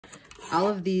All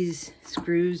of these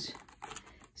screws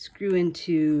screw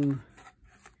into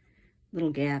little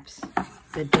gaps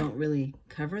that don't really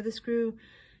cover the screw.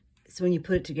 So when you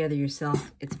put it together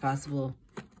yourself, it's possible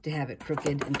to have it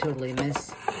crooked and totally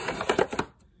miss.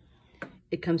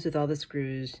 It comes with all the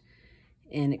screws,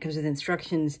 and it comes with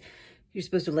instructions. You're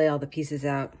supposed to lay all the pieces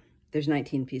out. There's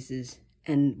 19 pieces.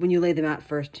 And when you lay them out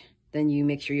first, then you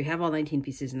make sure you have all 19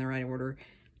 pieces in the right order.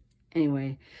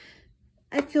 Anyway,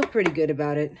 I feel pretty good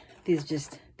about it. These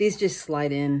just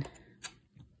slide in.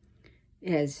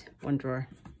 It has one drawer.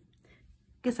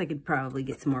 Guess I could probably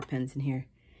get some more pens in here.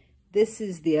 This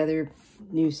is the other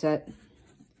new set.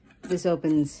 This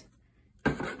opens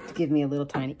to give me a little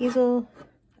tiny easel.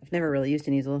 I've never really used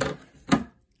an easel.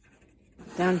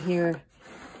 Down here,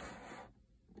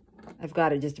 I've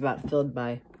got it just about filled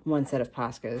by one set of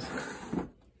Poscas.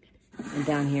 And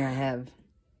down here I have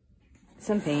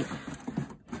some paint.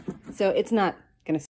 So it's not